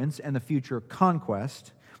deliverance and the future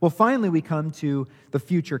conquest. Well, finally we come to the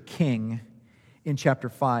future king in chapter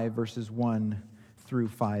 5, verses 1 through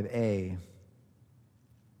 5a.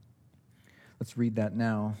 Let's read that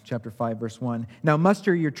now. Chapter 5, verse 1. Now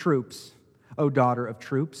muster your troops, O daughter of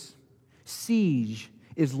troops. Siege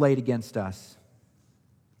is laid against us.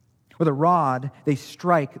 With a rod, they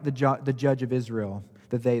strike the judge of Israel.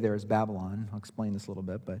 The they there is Babylon. I'll explain this a little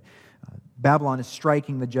bit, but Babylon is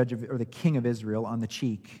striking the judge of, or the king of Israel on the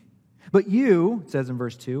cheek. But you, it says in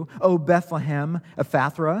verse 2, O Bethlehem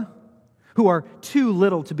Ephrathah, who are too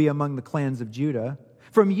little to be among the clans of Judah,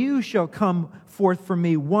 from you shall come forth for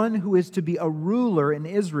me one who is to be a ruler in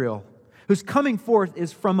Israel, whose coming forth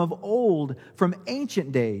is from of old, from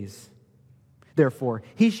ancient days. Therefore,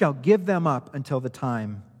 he shall give them up until the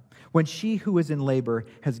time when she who is in labor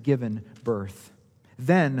has given birth.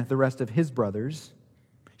 Then the rest of his brothers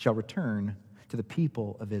shall return to the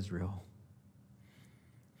people of Israel.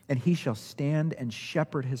 And he shall stand and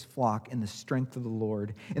shepherd his flock in the strength of the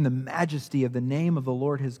Lord, in the majesty of the name of the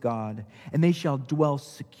Lord his God. And they shall dwell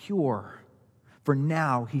secure, for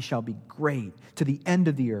now he shall be great to the end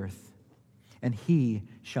of the earth, and he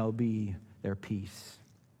shall be their peace.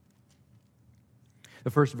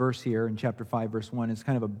 The first verse here in chapter 5, verse 1 is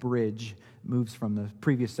kind of a bridge, moves from the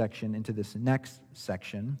previous section into this next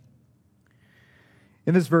section.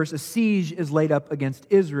 In this verse, a siege is laid up against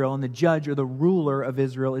Israel, and the judge or the ruler of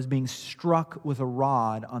Israel is being struck with a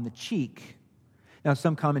rod on the cheek. Now,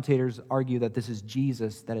 some commentators argue that this is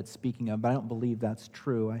Jesus that it's speaking of, but I don't believe that's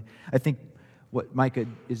true. I think what Micah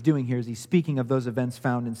is doing here is he's speaking of those events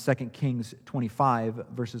found in 2 Kings 25,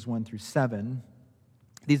 verses 1 through 7.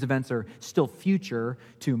 These events are still future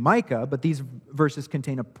to Micah, but these verses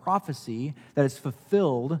contain a prophecy that is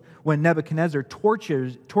fulfilled when Nebuchadnezzar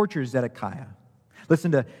tortures Zedekiah.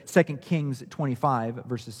 Listen to 2 Kings 25,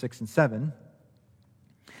 verses 6 and 7.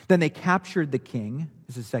 Then they captured the king.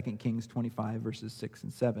 This is 2 Kings 25, verses 6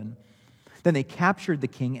 and 7. Then they captured the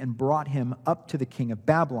king and brought him up to the king of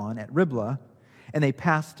Babylon at Riblah, and they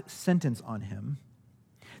passed sentence on him.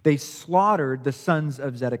 They slaughtered the sons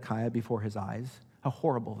of Zedekiah before his eyes. How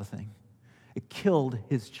horrible of a thing. It killed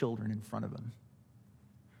his children in front of him.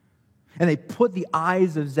 And they put out the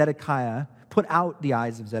eyes of Zedekiah,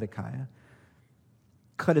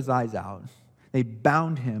 cut his eyes out. They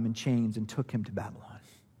bound him in chains and took him to Babylon.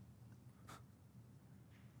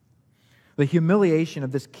 The humiliation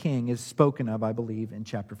of this king is spoken of, I believe, in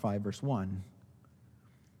chapter 5, verse 1.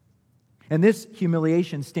 And this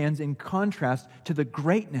humiliation stands in contrast to the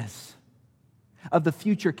greatness of the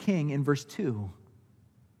future king in verse 2.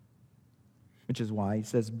 Which is why he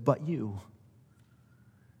says, but you.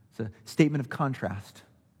 It's a statement of contrast.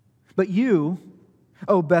 But you,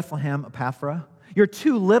 O Bethlehem Ephrathah, you're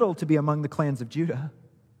too little to be among the clans of Judah.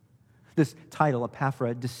 This title,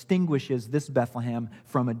 Ephrathah, distinguishes this Bethlehem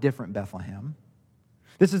from a different Bethlehem.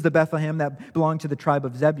 This is the Bethlehem that belonged to the tribe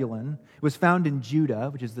of Zebulun. It was found in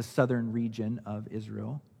Judah, which is the southern region of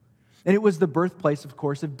Israel. And it was the birthplace, of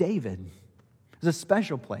course, of David. It was a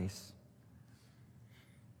special place.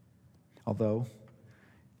 Although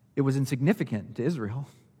it was insignificant to Israel.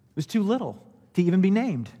 It was too little to even be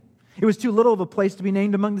named. It was too little of a place to be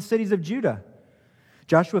named among the cities of Judah.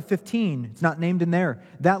 Joshua 15, it's not named in there.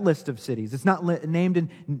 That list of cities. It's not named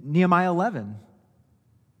in Nehemiah 11.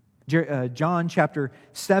 John chapter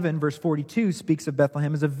 7, verse 42 speaks of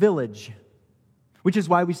Bethlehem as a village, which is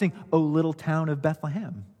why we sing, O little town of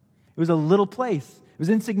Bethlehem. It was a little place. It was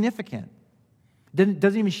insignificant.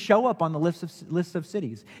 Doesn't even show up on the list of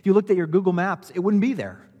cities. If you looked at your Google Maps, it wouldn't be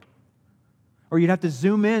there. Or you'd have to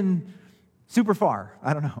zoom in super far.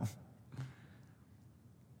 I don't know.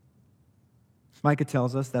 Micah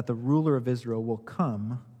tells us that the ruler of Israel will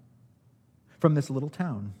come from this little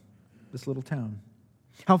town. This little town.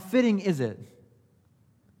 How fitting is it?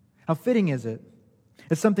 How fitting is it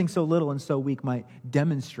that something so little and so weak might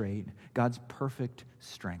demonstrate God's perfect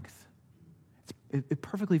strength? It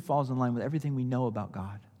perfectly falls in line with everything we know about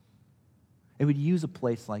God. It would use a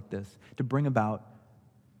place like this to bring about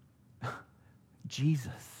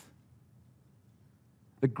Jesus,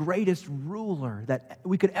 the greatest ruler that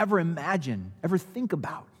we could ever imagine, ever think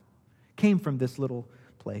about, came from this little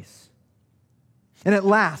place. And at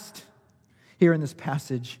last, here in this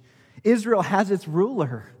passage, Israel has its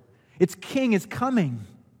ruler. Its king is coming.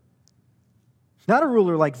 Not a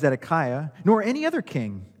ruler like Zedekiah, nor any other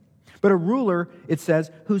king, but a ruler, it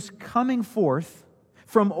says, who's coming forth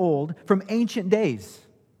from old, from ancient days.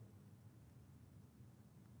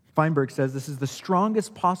 Feinberg says this is the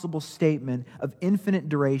strongest possible statement of infinite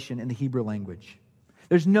duration in the Hebrew language.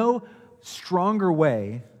 There's no stronger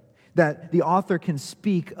way that the author can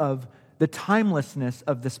speak of the timelessness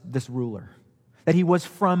of this ruler. That he's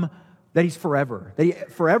forever. That he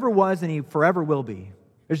forever was and he forever will be.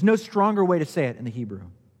 There's no stronger way to say it in the Hebrew.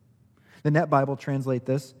 The Net Bible translates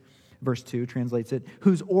this, verse 2 translates it,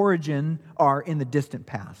 whose origin are in the distant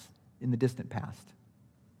past. In the distant past.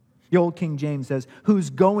 The old King James says, whose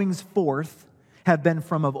goings forth have been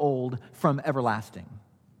from of old, from everlasting.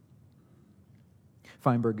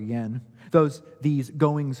 Feinberg again, these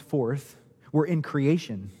goings forth were in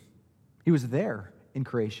creation. He was there in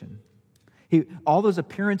creation. All those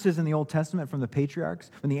appearances in the Old Testament from the patriarchs,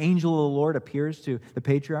 when the angel of the Lord appears to the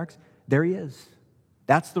patriarchs, there he is.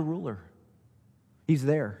 That's the ruler. He's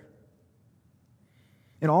there.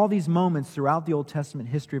 In all these moments throughout the Old Testament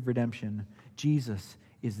history of redemption, Jesus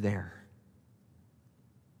is there.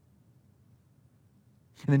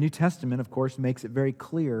 And the New Testament, of course, makes it very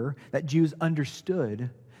clear that Jews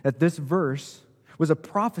understood that this verse was a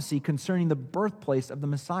prophecy concerning the birthplace of the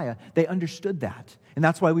Messiah. They understood that. And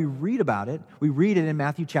that's why we read about it. We read it in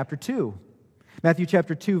Matthew chapter 2. Matthew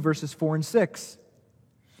chapter 2, verses 4 and 6.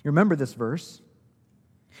 You remember this verse.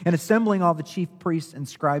 And assembling all the chief priests and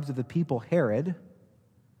scribes of the people, Herod,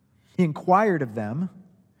 he inquired of them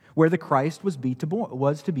where the Christ was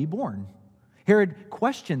to be born. Herod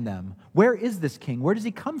questioned them, where is this king? Where does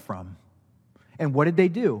he come from? And what did they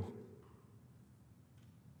do?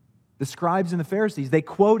 The scribes and the Pharisees, they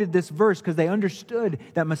quoted this verse because they understood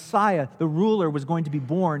that Messiah, the ruler, was going to be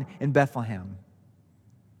born in Bethlehem.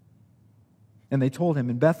 And they told him,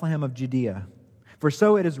 in Bethlehem of Judea, for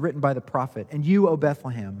so it is written by the prophet, and you, O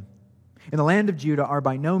Bethlehem, in the land of Judah, are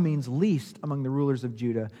by no means least among the rulers of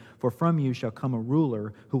Judah, for from you shall come a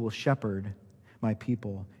ruler who will shepherd my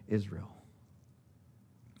people Israel.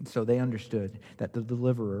 And so they understood that the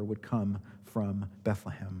deliverer would come from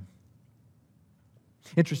Bethlehem.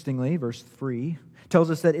 Interestingly, verse 3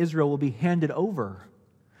 tells us that Israel will be handed over.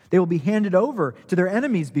 They will be handed over to their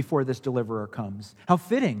enemies before this deliverer comes. How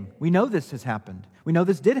fitting. We know this has happened. We know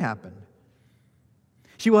this did happen.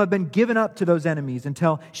 She will have been given up to those enemies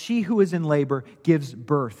until she who is in labor gives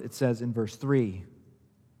birth, it says in verse 3.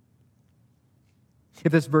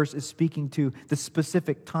 If this verse is speaking to the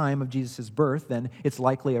specific time of Jesus' birth, then it's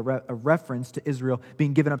likely a reference to Israel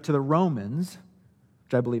being given up to the Romans,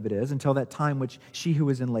 which I believe it is, until that time which she who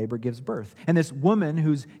is in labor gives birth. And this woman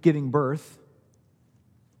who's giving birth,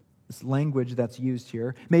 this language that's used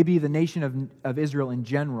here, may be the nation of Israel in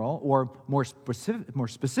general, or more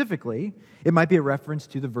specifically, it might be a reference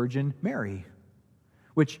to the Virgin Mary,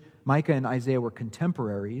 which Micah and Isaiah were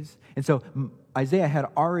contemporaries. And so Isaiah had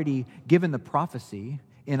already given the prophecy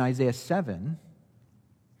in Isaiah 7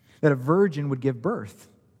 that a virgin would give birth.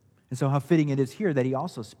 And so how fitting it is here that he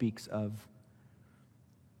also speaks of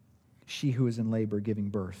she who is in labor giving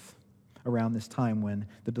birth around this time when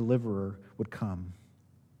the deliverer would come.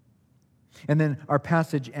 And then our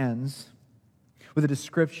passage ends with a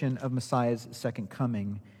description of Messiah's second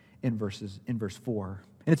coming in verse 4.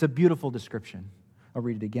 And it's a beautiful description. I'll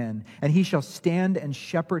read it again. And he shall stand and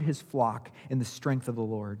shepherd his flock in the strength of the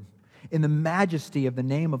Lord, in the majesty of the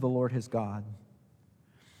name of the Lord his God.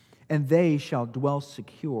 And they shall dwell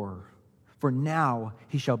secure, for now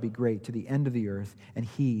he shall be great to the end of the earth, and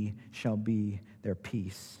he shall be their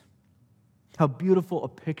peace. How beautiful a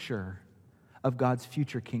picture of God's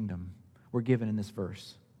future kingdom we're given in this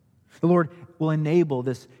verse. The Lord will enable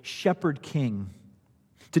this shepherd king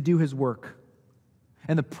to do his work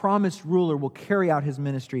And the promised ruler will carry out his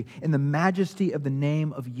ministry in the majesty of the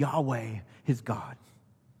name of Yahweh, his God.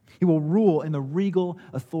 He will rule in the regal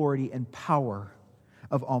authority and power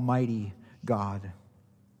of Almighty God.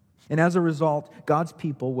 And as a result, God's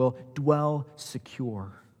people will dwell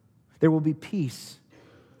secure. There will be peace.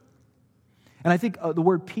 And I think the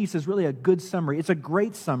word peace is really a good summary. It's a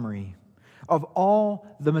great summary of all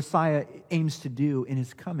the Messiah aims to do in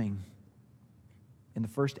his coming, in the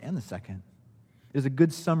first and the second. It is a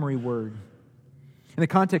good summary word. In the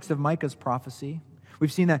context of Micah's prophecy,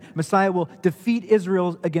 we've seen that Messiah will defeat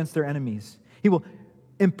Israel against their enemies. He will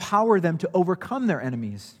empower them to overcome their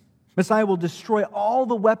enemies. Messiah will destroy all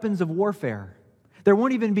the weapons of warfare. There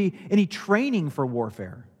won't even be any training for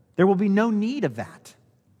warfare. There will be no need of that.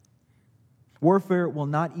 Warfare will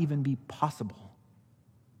not even be possible.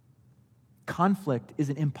 Conflict is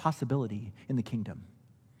an impossibility in the kingdom.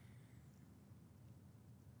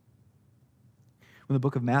 When the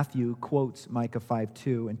book of Matthew quotes Micah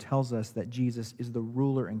 5:2 and tells us that Jesus is the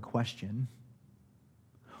ruler in question,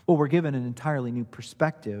 well, we're given an entirely new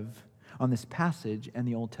perspective on this passage and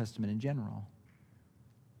the Old Testament in general.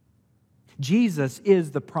 Jesus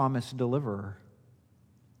is the promised deliverer.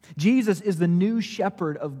 Jesus is the new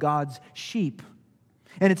shepherd of God's sheep.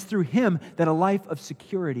 And it's through him that a life of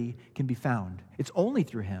security can be found. It's only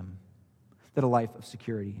through him that a life of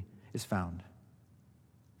security is found.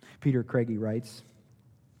 Peter Craigie writes,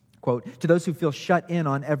 quote, "To those who feel shut in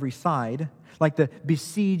on every side, like the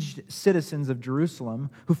besieged citizens of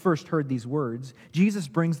Jerusalem who first heard these words, Jesus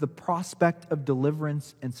brings the prospect of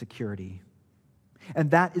deliverance and security.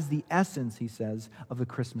 And that is the essence, he says, of the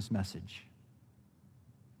Christmas message.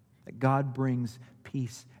 That God brings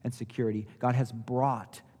peace and security. God has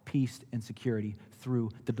brought peace and security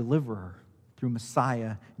through the deliverer, through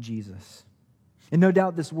Messiah Jesus. And no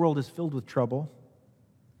doubt this world is filled with trouble.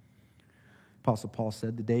 Apostle Paul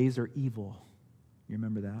said, the days are evil. You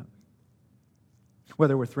remember that?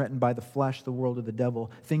 Whether we're threatened by the flesh, the world, or the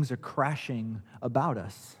devil, things are crashing about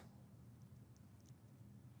us.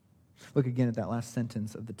 Look again at that last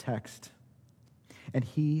sentence of the text. And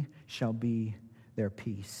he shall be their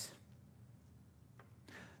peace.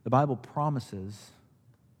 The Bible promises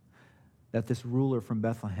that this ruler from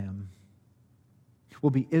Bethlehem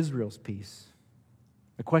will be Israel's peace.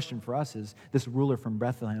 The question for us is, this ruler from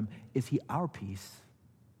Bethlehem, is he our peace?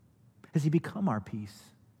 Has he become our peace?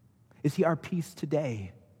 Is he our peace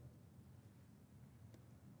today?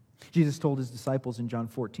 Jesus told his disciples in John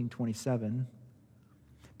 14:27,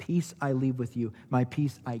 peace I leave with you, my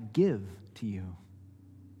peace I give to you.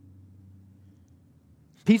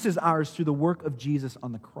 Peace is ours through the work of Jesus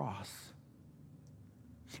on the cross.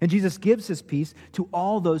 And Jesus gives his peace to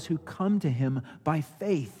all those who come to him by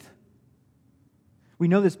faith. We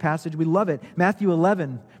know this passage. We love it. Matthew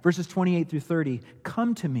 11, verses 28 through 30.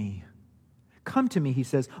 Come to me, he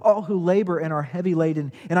says, all who labor and are heavy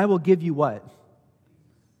laden, and I will give you what?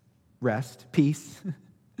 Rest, peace.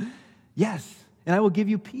 Yes, and I will give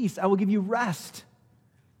you peace. I will give you rest.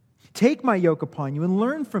 Take my yoke upon you and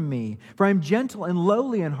learn from me, for I am gentle and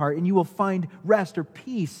lowly in heart, and you will find rest or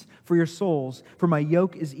peace for your souls. For my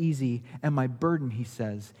yoke is easy, and my burden, he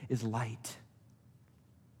says, is light.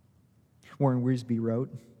 Warren Wiersbe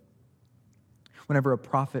wrote, whenever a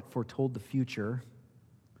prophet foretold the future,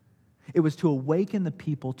 it was to awaken the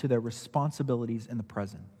people to their responsibilities in the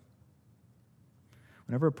present.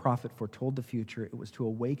 Whenever a prophet foretold the future, it was to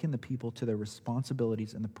awaken the people to their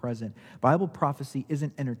responsibilities in the present. Bible prophecy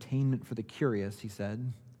isn't entertainment for the curious, he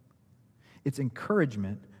said. It's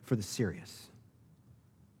encouragement for the serious.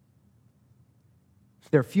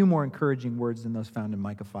 There are a few more encouraging words than those found in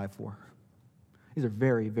Micah 5:4. These are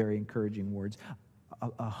very, very encouraging words.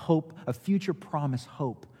 A hope, a future promise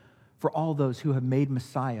hope for all those who have made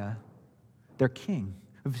Messiah their king,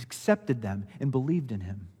 who have accepted them and believed in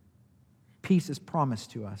him. Peace is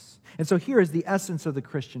promised to us. And so here is the essence of the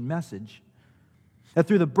Christian message. That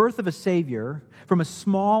through the birth of a Savior from a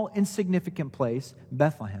small, insignificant place,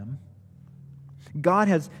 Bethlehem, God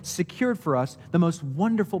has secured for us the most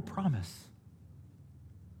wonderful promise.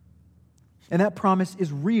 And that promise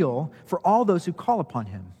is real for all those who call upon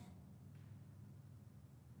him.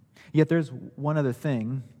 Yet there's one other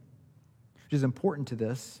thing which is important to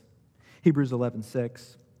this. Hebrews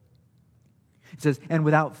 11:6. It says, and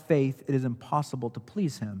without faith it is impossible to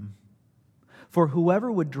please him. For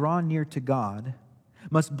whoever would draw near to God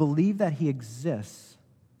must believe that he exists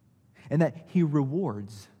and that he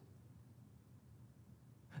rewards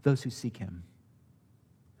those who seek him.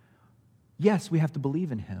 Yes, we have to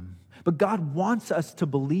believe in him, but God wants us to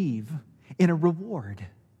believe in a reward.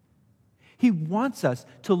 He wants us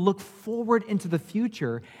to look forward into the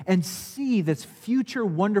future and see this future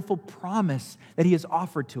wonderful promise that He has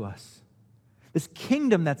offered to us. This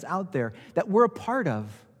kingdom that's out there that we're a part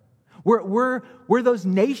of. We're those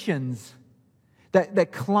nations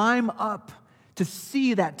that climb up to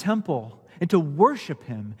see that temple and to worship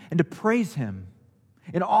Him and to praise Him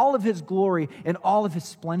in all of His glory and all of His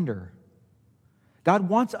splendor. God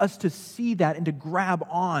wants us to see that and to grab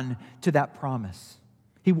on to that promise.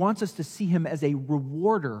 He wants us to see Him as a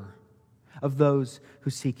rewarder of those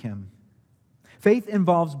who seek Him. Faith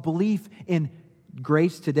involves belief in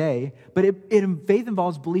grace today, but faith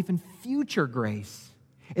involves belief in future grace,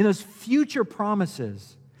 in those future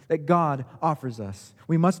promises that God offers us.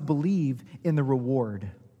 We must believe in the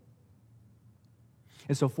reward.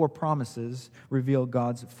 And so 4 promises reveal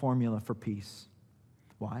God's formula for peace.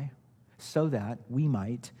 Why? So that we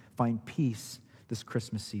might find peace this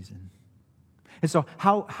Christmas season. And so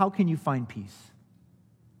how can you find peace?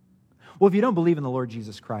 Well, if you don't believe in the Lord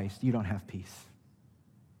Jesus Christ, you don't have peace.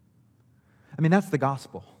 I mean, that's the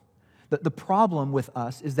gospel. The problem with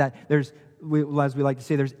us is that as we like to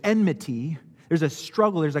say, there's enmity, there's a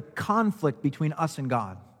struggle, there's a conflict between us and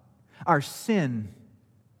God. Our sin,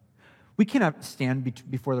 we cannot stand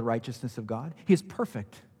before the righteousness of God. He is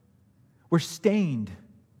perfect. We're stained.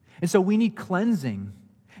 And so we need cleansing.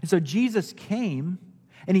 And so Jesus came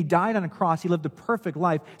and He died on a cross. He lived a perfect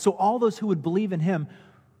life. So all those who would believe in Him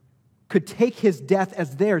could take His death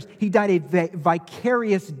as theirs. He died a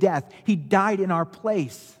vicarious death. He died in our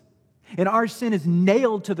place. And our sin is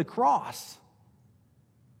nailed to the cross.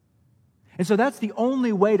 And so that's the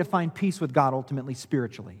only way to find peace with God ultimately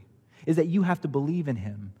spiritually, is that you have to believe in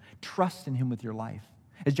Him, trust in Him with your life.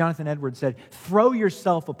 As Jonathan Edwards said, throw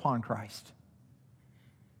yourself upon Christ,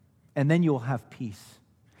 and then you'll have peace.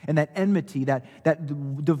 And that enmity,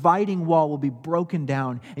 that dividing wall will be broken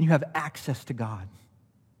down, and you have access to God.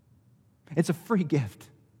 It's a free gift.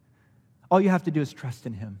 All you have to do is trust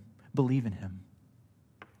in Him, believe in Him.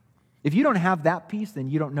 If you don't have that peace, then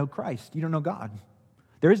you don't know Christ. You don't know God.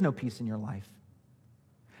 There is no peace in your life.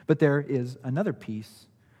 But there is another peace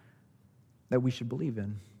that we should believe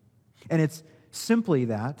in. And it's simply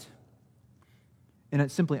that, and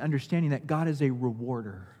it's simply understanding that God is a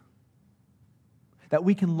rewarder. That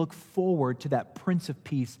we can look forward to that Prince of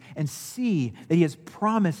Peace and see that He has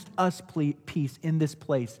promised us peace in this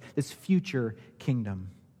place, this future kingdom.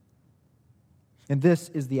 And this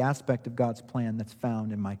is the aspect of God's plan that's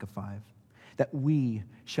found in Micah 5, that we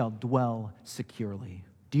shall dwell securely.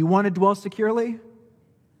 Do you want to dwell securely?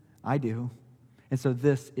 I do. And so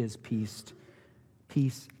this is peace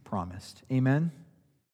promised. Amen?